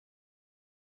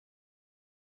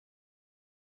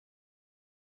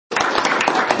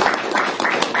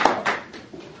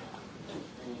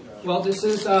Well, this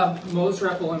is Moz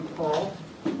REPL and Perl.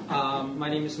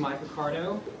 My name is Mike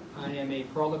Accardo. I am a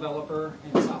Perl developer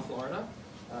in South Florida,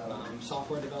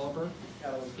 software developer.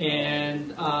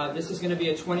 And this is going to be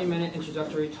a 20-minute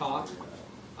introductory talk.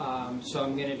 So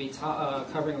I'm going to be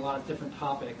covering a lot of different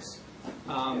topics.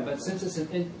 But since it's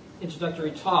an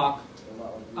introductory talk,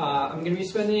 I'm going to be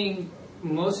spending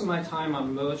most of my time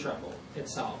on Moz REPL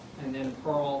itself, and then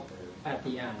Perl at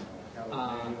the end.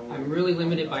 I'm really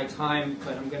limited by time,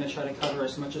 but I'm going to try to cover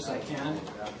as much as I can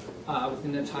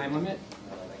within the time limit.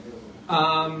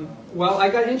 Well, I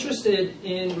got interested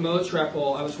in Moz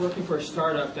REPL. I was working for a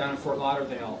startup down in Fort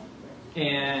Lauderdale,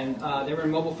 and they were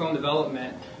in mobile phone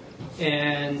development,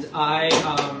 and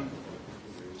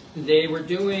they were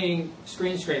doing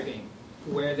screen scraping,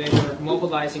 where they were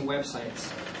mobilizing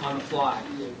websites on the fly.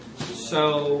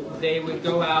 So they would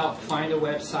go out, find a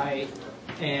website,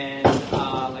 and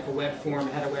like a web form,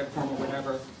 it had a web form or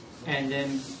whatever, and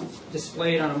then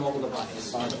display it on a mobile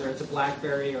device, whether it's a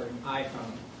BlackBerry or an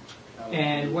iPhone.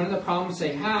 And one of the problems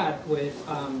they had with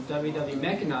www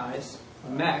Mechanize,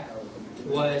 Mech,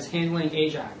 was handling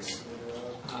Ajax.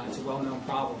 It's a well-known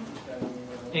problem.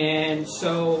 And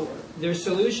so their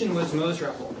solution was Moz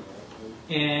REPL,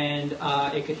 and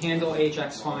it could handle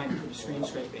Ajax fine for screen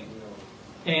scraping.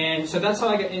 And so that's how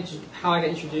I got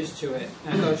introduced to it.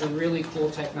 And I thought it was a really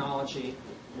cool technology,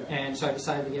 and so I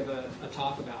decided to give a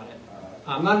talk about it.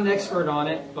 I'm not an expert on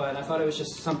it, but I thought it was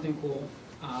just something cool.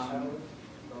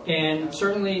 And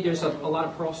certainly there's a lot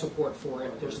of Perl support for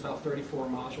it. There's about 34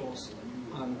 modules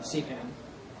on CPAN.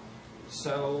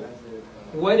 So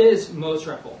what is Moz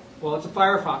REPL? Well, it's a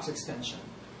Firefox extension.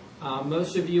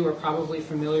 Most of you are probably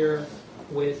familiar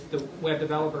with the web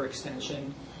developer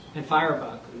extension and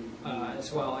Firebug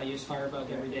as well. I use Firebug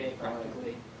every day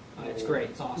practically. It's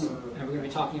great, it's awesome, and we're going to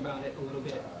be talking about it a little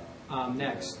bit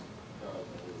next.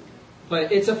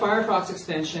 But it's a Firefox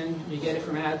extension. You get it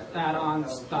from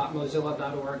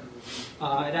addons.mozilla.org.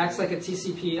 It acts like a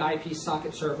TCP IP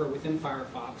socket server within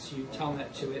Firefox. You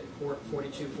telnet to it, port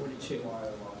 4242.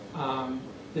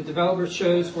 The developer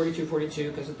chose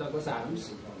 4242 because of Douglas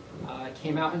Adams. It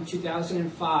came out in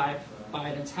 2005 by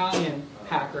an Italian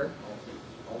hacker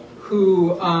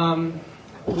who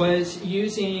was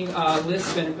using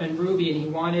Lisp and Ruby, and he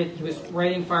was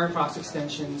writing Firefox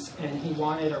extensions, and he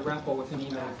wanted a REPL with an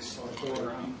Emacs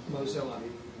for Mozilla.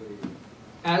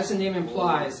 As the name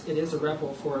implies, it is a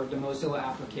REPL for the Mozilla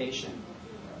application.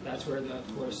 That's where,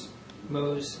 of course,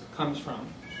 Moz comes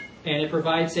from. And it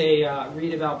provides a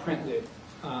read-eval print loop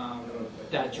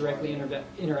that directly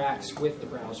interacts with the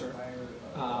browser.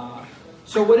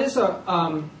 So what is a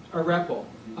REPL?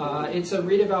 It's a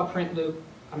read-eval print loop.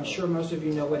 I'm sure most of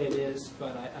you know what it is,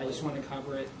 but I just want to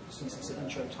cover it since it's an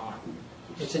intro talk.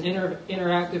 It's an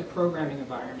interactive programming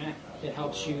environment. It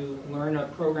helps you learn a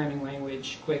programming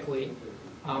language quickly.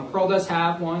 Perl does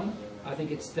have one. I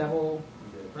think it's Devil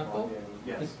REPL.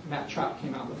 Yes. I think Matt Trout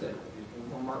came out with it,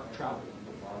 or Mark Trout.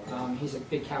 He's a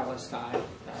big Catalyst guy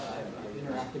that I've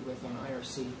interacted with on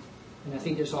IRC. And I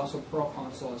think there's also Perl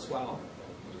console as well.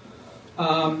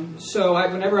 So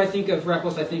whenever I think of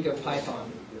REPLs, I think of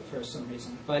Python for some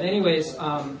reason. But anyways,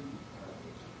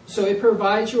 so it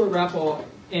provides you a REPL,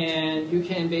 and you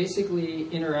can basically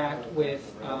interact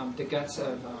with the guts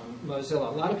of Mozilla.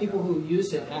 A lot of people who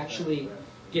use it actually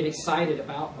get excited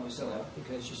about Mozilla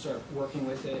because you start working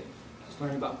with it,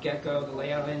 learning about Gecko, the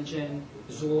layout engine,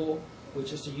 Zool,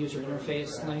 which is the user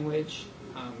interface language,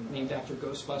 named after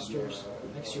Ghostbusters,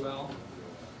 XUL.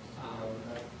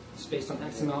 It's based on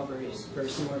XML, very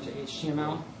similar to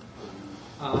HTML.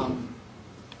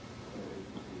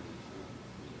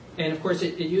 And of course,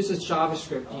 it uses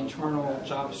JavaScript, the internal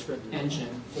JavaScript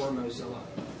engine for Mozilla.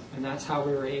 And that's how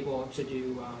we were able to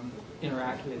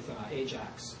interact with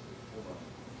Ajax.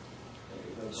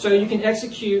 So you can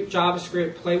execute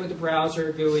JavaScript, play with the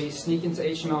browser, GUI, sneak into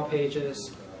HTML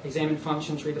pages, examine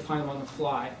functions, redefine them on the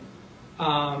fly.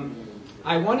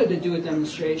 I wanted to do a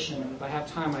demonstration. If I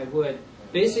have time, I would.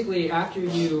 Basically, after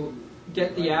you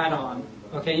get the add-on,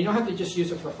 okay, you don't have to just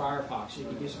use it for Firefox. You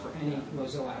can use it for any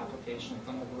Mozilla application,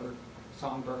 Thunderbird,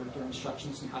 Songbird, there are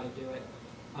instructions on how to do it.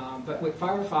 But with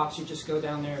Firefox, you just go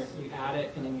down there, you add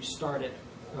it, and then you start it,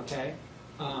 okay?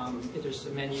 There's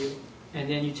a menu, and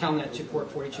then you telnet to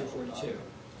port 4242.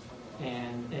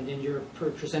 And then you're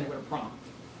presented with a prompt.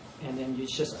 And then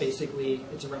it's just basically,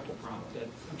 it's a REPL prompt that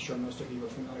I'm sure most of you are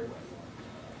familiar with.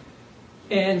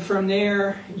 And from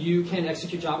there, you can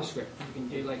execute JavaScript. You can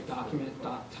do like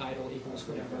document.title equals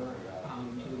whatever,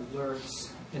 do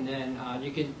alerts, and then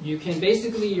you can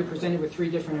basically, you're presented with three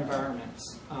different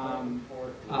environments.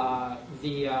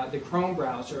 The Chrome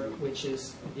browser, which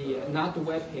is not the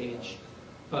web page,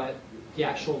 but the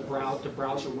actual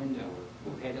browser window,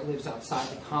 okay, that lives outside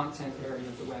the content area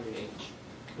of the web page.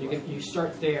 You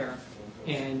start there,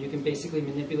 and you can basically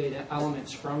manipulate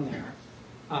elements from there.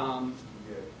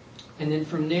 And then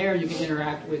from there, you can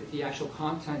interact with the actual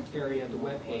content area of the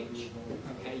web page,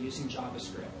 okay, using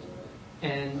JavaScript.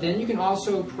 And then you can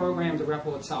also program the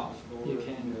REPL itself. You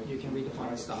can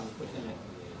redefine stuff within it.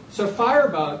 So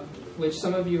Firebug, which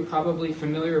some of you are probably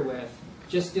familiar with,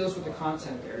 just deals with the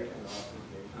content area.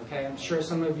 Okay, I'm sure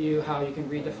some of you how you can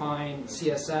redefine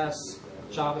CSS,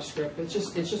 JavaScript. It's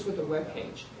just with the web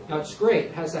page. Now it's great.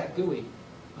 It has that GUI.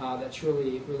 That's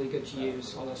really good to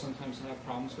use. Although sometimes I have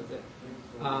problems with it.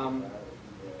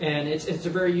 And it's a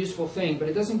very useful thing, but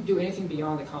it doesn't do anything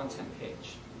beyond the content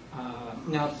page.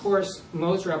 Now, of course,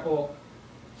 Moz REPL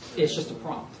is just a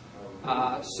prompt,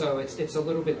 so it's a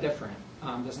little bit different.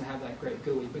 Doesn't have that great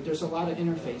GUI, but there's a lot of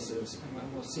interfaces,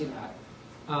 and we'll see that.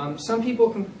 Some people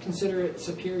can consider it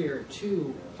superior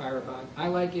to Firebug. I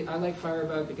like it. I like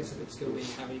Firebug because of its GUI,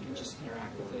 how you can just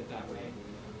interact with it that way.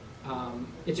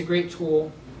 It's a great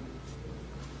tool,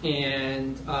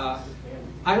 and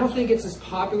I don't think it's as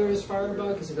popular as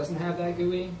Firebug because it doesn't have that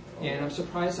GUI, and I'm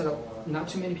surprised that not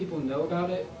too many people know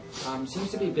about it.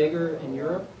 Seems to be bigger in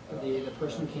Europe. The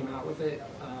person who came out with it,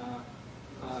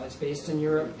 it's based in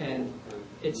Europe, and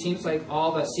it seems like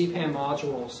all the CPAN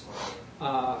modules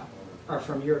are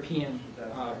from European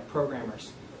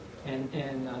programmers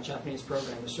and Japanese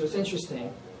programmers. So it's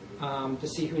interesting to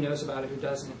see who knows about it, who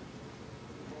doesn't.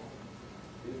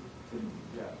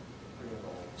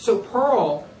 So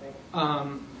Perl,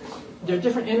 there are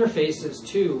different interfaces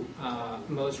to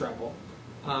Moz REPL.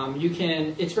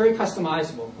 It's very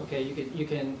customizable. Okay, you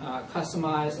can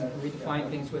customize and redefine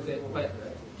things with it. But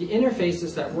the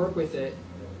interfaces that work with it,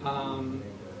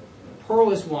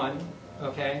 Perl is one.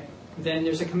 Okay, then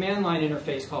there's a command line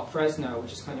interface called Fresno,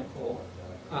 which is kind of cool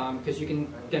because you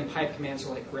can then pipe commands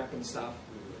like grep and stuff.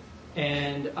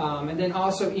 And then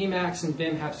also Emacs and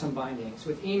Vim have some bindings.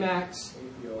 With Emacs,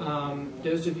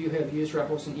 those of you who have used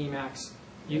REPLs in Emacs,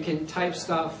 you can type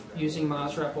stuff using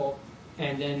Moz REPL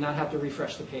and then not have to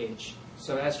refresh the page.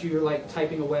 So as you're like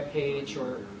typing a web page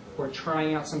or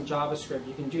trying out some JavaScript,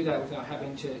 you can do that without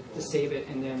having to save it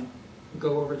and then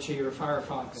go over to your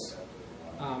Firefox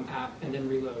app and then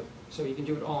reload. So you can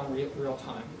do it all in real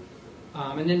time.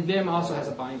 And then Vim also has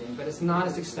a binding, but it's not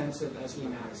as extensive as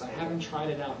Emacs. I haven't tried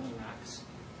it out in Emacs.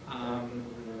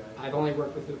 I've only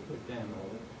worked with Vim.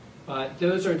 But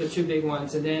those are the two big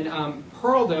ones. And then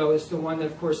Perl, though, is the one that,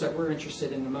 of course, that we're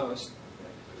interested in the most.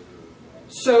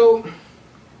 So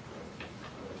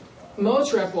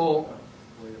Moz REPL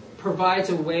provides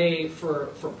a way for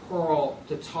Perl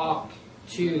to talk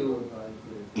to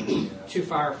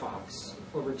Firefox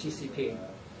over TCP.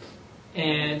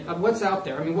 And what's out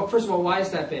there? I mean, first of all, why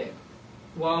is that big?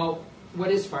 Well, what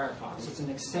is Firefox? It's an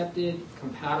accepted,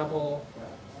 compatible,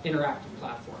 interactive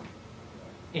platform.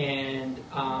 And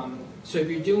so if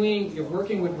you're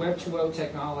working with Web 2.0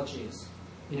 technologies,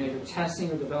 you're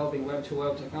testing or developing Web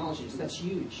 2.0 technologies, that's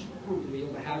huge to be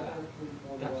able to have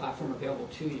that platform available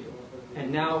to you.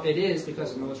 And now it is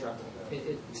because of Moz REPL.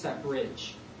 It's that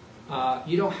bridge.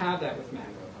 You don't have that with Mac.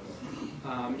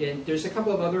 And there's a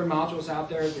couple of other modules out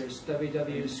there. There's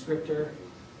WW Scripter,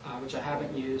 which I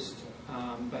haven't used,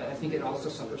 but I think it also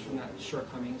suffers from that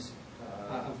shortcomings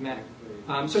of Mac.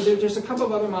 So there's a couple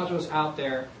of other modules out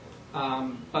there,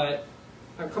 but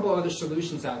a couple of other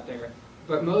solutions out there.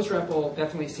 But Moz REPL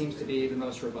definitely seems to be the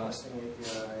most robust.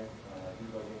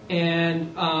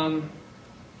 And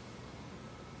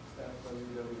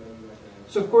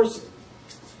so, of course,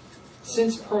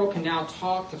 since Perl can now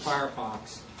talk to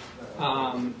Firefox,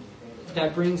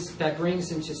 that brings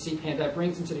into CPAN, that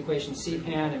brings into the equation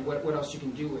CPAN and what else you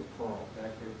can do with Perl.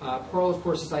 Perl, of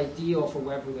course, is ideal for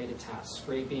web-related tasks,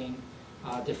 scraping,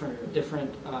 all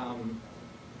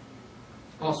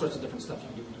sorts of different stuff you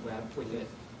can do with the web with it,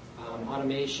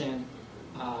 automation,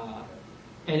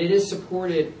 and it is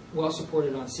well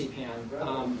supported on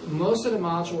CPAN. Most of the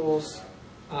modules,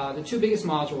 the two biggest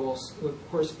modules would,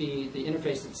 of course, be the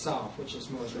interface itself, which is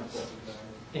Moz REPL.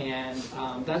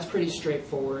 And that's pretty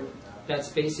straightforward. That's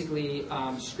basically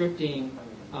scripting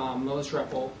Moz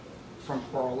REPL from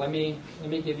Perl. Let me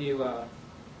give you an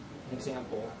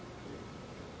example.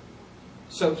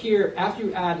 So here, after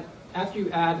you add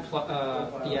the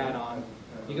add-on,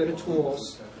 you go to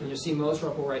Tools, and you'll see Moz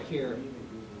REPL right here.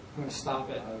 I'm going to stop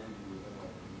it.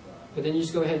 But then you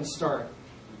just go ahead and start.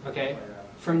 Okay.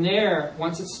 From there,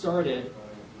 once it's started,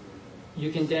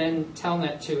 you can then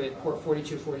telnet to it port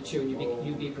 4242, and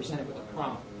you'd be presented with a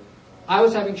prompt. I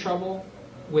was having trouble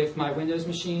with my Windows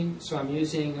machine, so I'm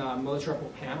using Moz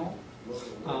REPL panel.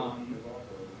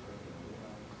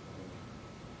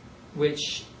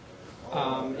 which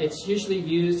it's usually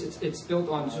used, it's built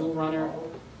on Zool Runner.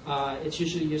 It's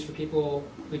usually used for people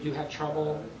who do have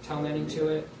trouble telnetting to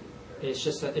it. It's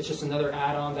just another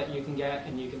add-on that you can get,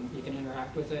 and you can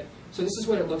interact with it. So this is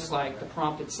what it looks like, the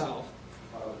prompt itself.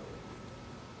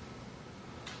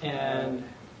 And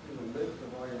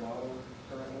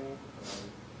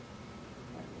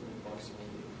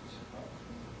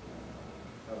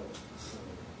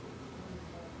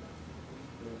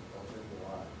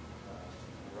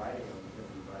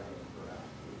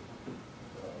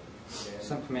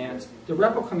some commands. The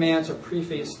REPL commands are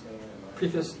prefaced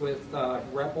with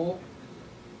REPL.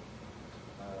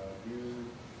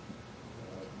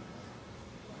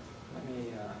 Let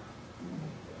me.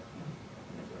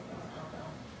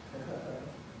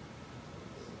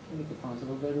 Can you make the fonts a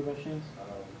little bigger by chance?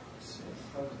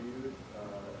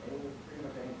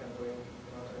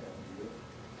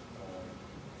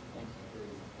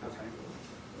 Okay.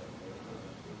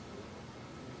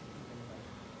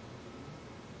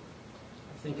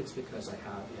 I think it's because I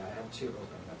have two open,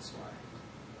 that's why.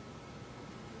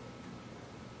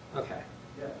 Okay.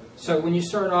 So when you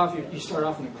start off, you start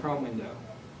off in the Chrome window,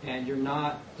 and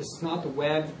this is not the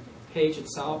web page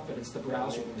itself, but it's the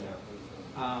browser window.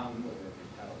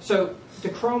 So the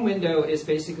Chrome window is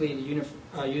basically the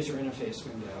user interface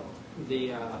window,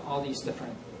 all these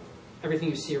different, everything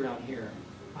you see around here.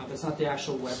 But it's not the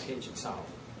actual web page itself.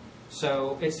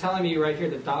 So it's telling me right here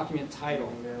the document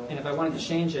title, and if I wanted to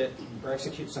change it or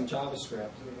execute some JavaScript,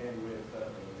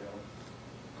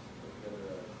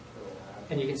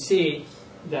 and you can see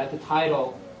that the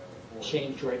title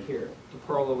changed right here, the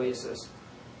Perl Oasis.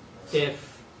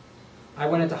 If I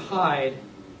wanted to hide,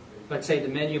 let's say the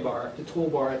menu bar, the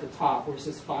toolbar at the top, where it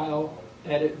says File,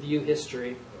 Edit, View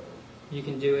History, you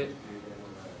can do it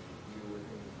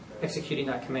executing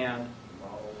that command.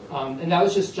 And that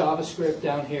was just JavaScript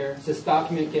down here. It says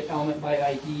document get element by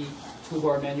ID,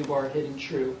 toolbar, menu bar, hidden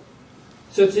true.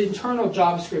 So it's an internal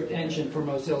JavaScript engine for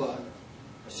Mozilla.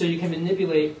 So you can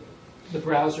manipulate the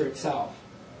browser itself.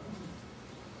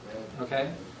 Okay?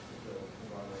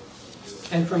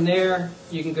 And from there,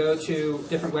 you can go to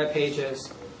different web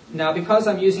pages. Now, because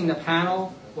I'm using the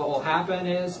panel, what will happen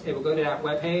is it will go to that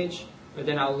web page, but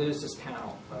then I'll lose this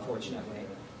panel, unfortunately.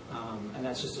 And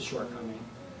that's just a shortcoming.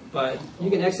 But you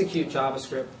can execute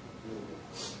JavaScript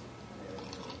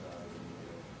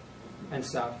and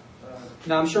stuff.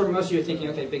 Now, I'm sure most of you are thinking,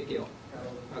 okay, big deal.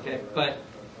 Okay, but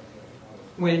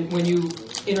when you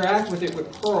interact with it with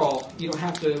Perl, you don't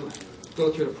have to go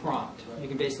through the prompt. You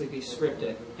can basically script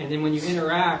it. And then when you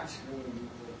interact,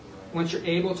 once you're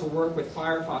able to work with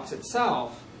Firefox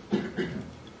itself,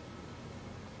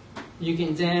 you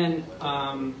can then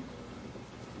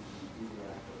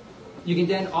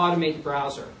automate the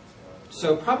browser.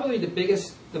 So probably the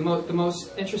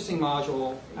most interesting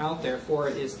module out there for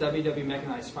it is www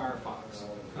Mechanized Firefox,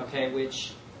 okay,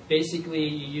 which basically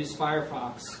you use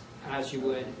Firefox as you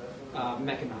would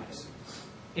Mechanize.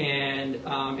 And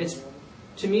it's,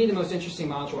 to me, the most interesting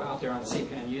module out there on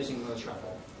CPAN using Moz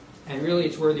REPL. And really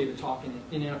it's worthy of talking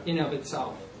in and of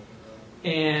itself.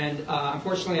 And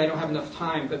unfortunately I don't have enough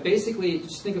time, but basically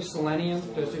just think of Selenium,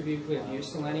 those of you who have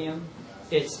used Selenium.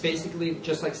 It's basically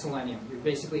just like Selenium. You're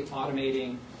basically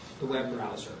automating the web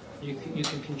browser. You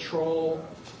can control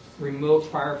remote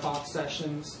Firefox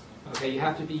sessions. Okay, you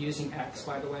have to be using X,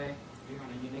 by the way. If you're on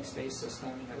a Unix-based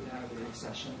system, you have to have a Unix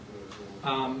session.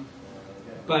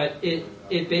 But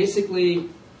it basically,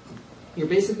 you're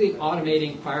basically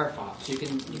automating Firefox. You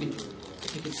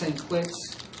can send clicks,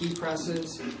 key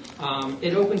presses.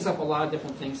 It opens up a lot of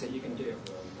different things that you can do.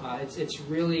 It's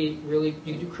really, you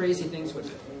can do crazy things with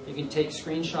it. You can take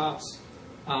screenshots.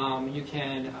 You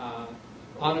can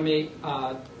automate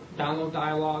download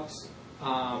dialogues.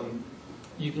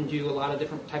 You can do a lot of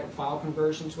different type of file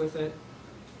conversions with it.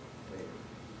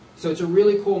 So it's a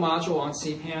really cool module on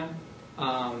CPAN.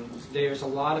 There's a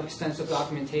lot of extensive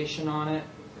documentation on it.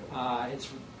 It's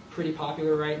pretty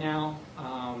popular right now.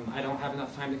 I don't have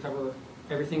enough time to cover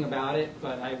everything about it,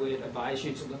 but I would advise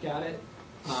you to look at it.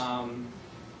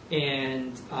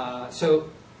 So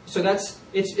that's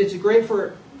it's great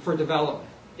for development.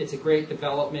 It's a great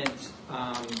development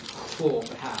tool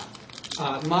to have.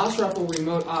 Moz REPL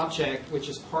Remote Object, which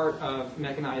is part of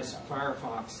Mechanized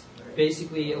Firefox,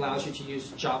 basically allows you to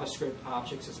use JavaScript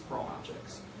objects as Perl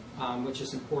objects, which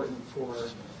is important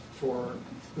for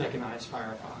Mechanized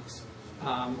Firefox.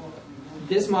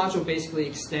 This module basically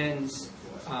extends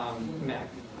Mech.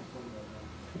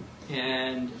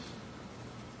 And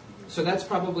so that's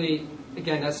probably,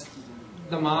 again, that's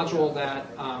the module that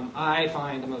I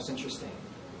find the most interesting.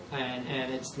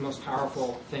 and it's the most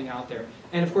powerful thing out there.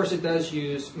 And of course, it does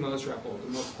use Moz REPL, the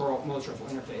Moz REPL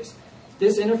interface.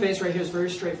 This interface right here is very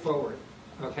straightforward,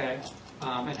 okay,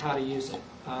 and how to use it.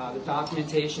 The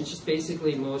documentation is just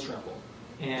basically Moz REPL,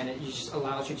 and it just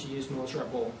allows you to use Moz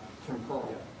REPL from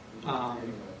Perl.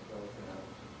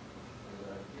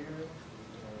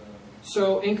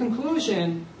 So in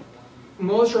conclusion,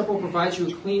 Moz REPL provides you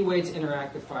a clean way to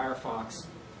interact with Firefox.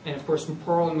 And of course,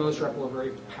 Perl and Moz REPL are a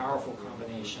very powerful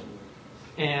combination.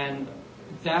 And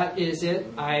that is it.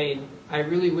 I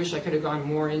really wish I could have gone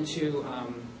more into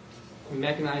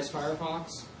mechanized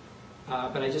Firefox.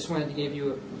 But I just wanted to give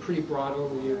you a pretty broad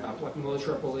overview about what Moz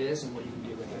REPL is and what you can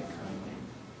do with it currently.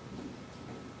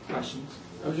 Questions?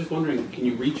 I was just wondering, can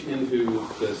you reach into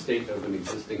the state of an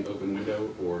existing open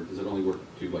window, or does it only work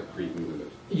to like preview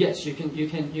windows? Yes, you can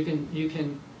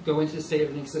go into the state of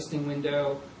an existing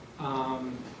window.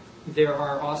 There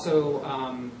are also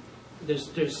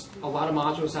there's a lot of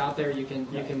modules out there. You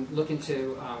can look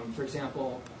into, for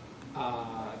example,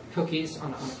 cookies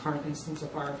on a current instance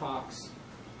of Firefox.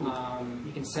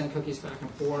 You can send cookies back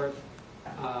and forth.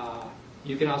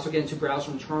 You can also get into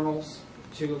browser internals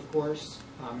too, of course.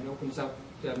 It opens up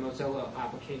the Mozilla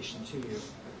application to you.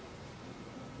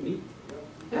 Neat.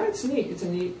 Yeah, it's neat. It's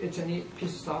a neat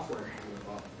piece of software.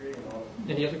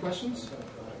 Any other questions?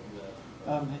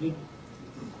 Have you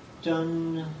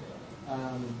done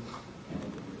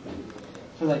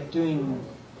for like doing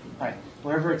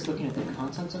wherever it's looking at the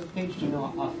contents of the page? Do you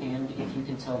know offhand if you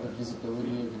can tell the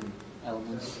visibility of an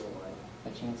element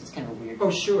by chance? It's kind of a weird.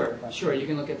 Oh, sure. You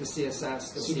can look at the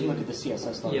CSS. So you can look at the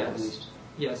CSS level at least.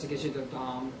 Yes, it gives you the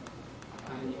DOM,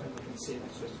 and you can look and see if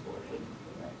it's supported.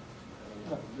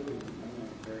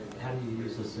 How do you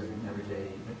use this every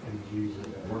day? And do you use it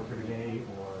at work every day,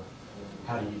 or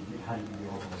how do you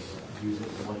normally use it?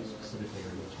 What specifically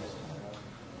are you testing?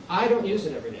 I don't use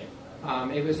it every day.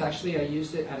 It was actually, I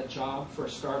used it at a job for a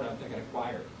startup that got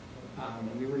acquired.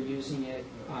 And we were using it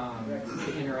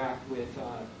to interact with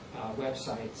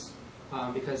websites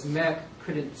because Mech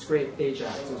couldn't scrape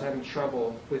Ajax. It was having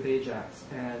trouble with Ajax,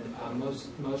 and Moz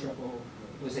REPL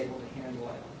was able to handle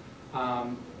it.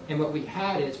 And what we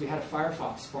had is we had a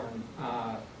Firefox form,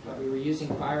 but we were using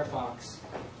Firefox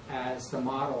as the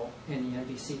model in the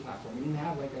MVC platform. We didn't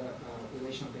have like a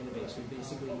relational database. We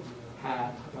basically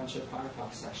had a bunch of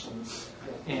Firefox sessions,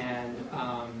 and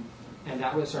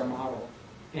that was our model.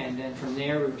 And then from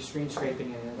there, we were screen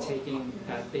scraping and then taking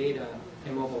that data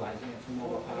and mobilizing it from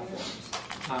mobile platforms.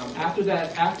 After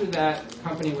that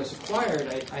company was acquired,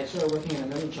 I started working in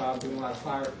another job doing a lot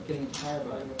of getting into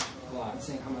Firebug a lot,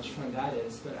 seeing how much fun that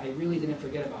is. But I really didn't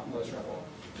forget about Moz REPL.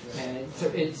 And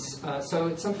it's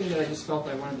something that I just felt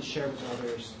I wanted to share with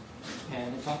others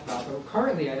and talk about. But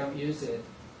currently, I don't use it.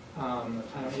 I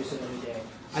don't use it every day.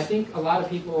 I think a lot of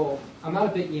people. I'm not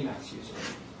a big Emacs user,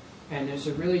 and there's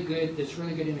really good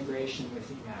integration with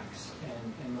Emacs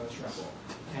and Moz REPL,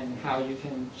 and how you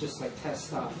can just like test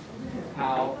stuff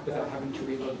out without having to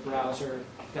reload the browser,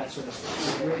 that sort of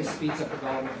stuff. It really speeds up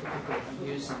development for people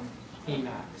using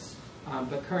Emacs.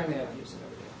 But currently, I don't use it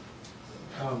every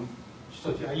day.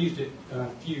 So I used it a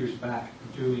few years back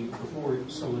before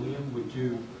Selenium would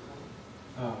do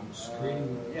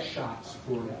screenshots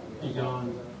for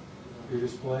beyond your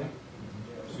display.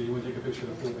 So you would take a picture of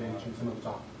the full page and some of the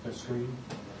top of the screen.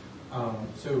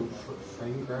 So for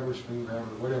frame grabber,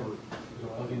 whatever, there's a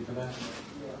plugin for that.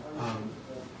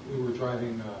 We were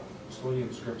driving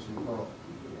Selenium scripts in Perl,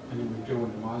 and then we'd go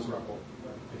into Moz REPL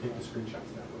to take the screenshots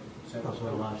that way. So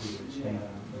it allows you to expand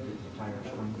the entire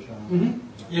screenshot. Mm-hmm.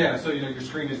 Yeah, so your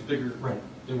screen is bigger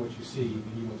than what you see,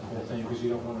 and you want the whole thing because you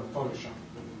don't want to Photoshop.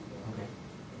 Okay.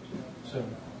 So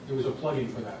there was a plugin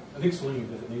for that. I think Selenium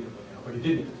does it natively now, but it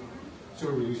didn't at the time. So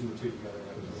we were using the two together.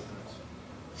 That was really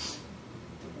nice.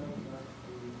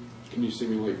 Can you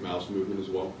simulate mouse movement as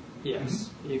well? Yes,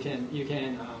 you can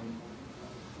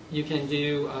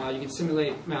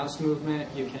simulate mouse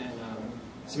movement. You can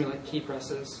simulate key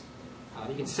presses.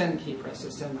 You can send key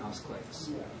presses, send mouse clicks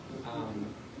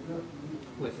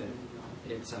with it.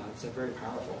 It's a very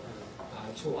powerful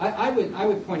tool. I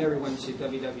would point everyone to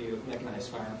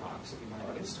www.mechanized Firefox if you want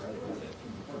to get started with it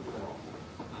from Perl.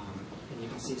 And you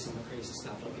can see some of the crazy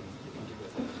stuff you can do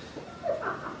with it.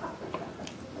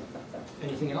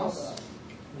 Anything else?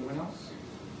 Anyone else?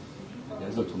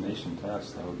 There's automation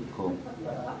tasks, that would be cool.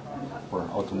 For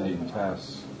automating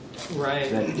tasks.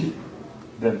 Right.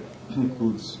 That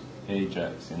includes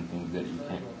Ajax and things that you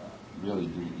can't really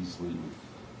do easily with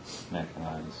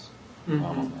mechanized,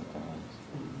 normal mechanized.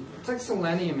 It's like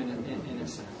Selenium in a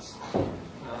sense.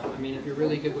 I mean, if you're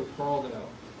really good with Perl, though,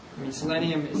 I mean,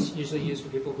 Selenium is usually used for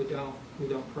people who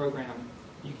don't program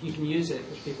you can use it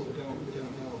with people who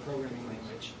don't know a programming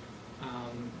language.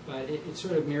 But it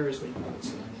sort of mirrors what you would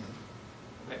see on here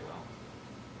quite well.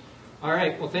 All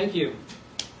right, well, thank you.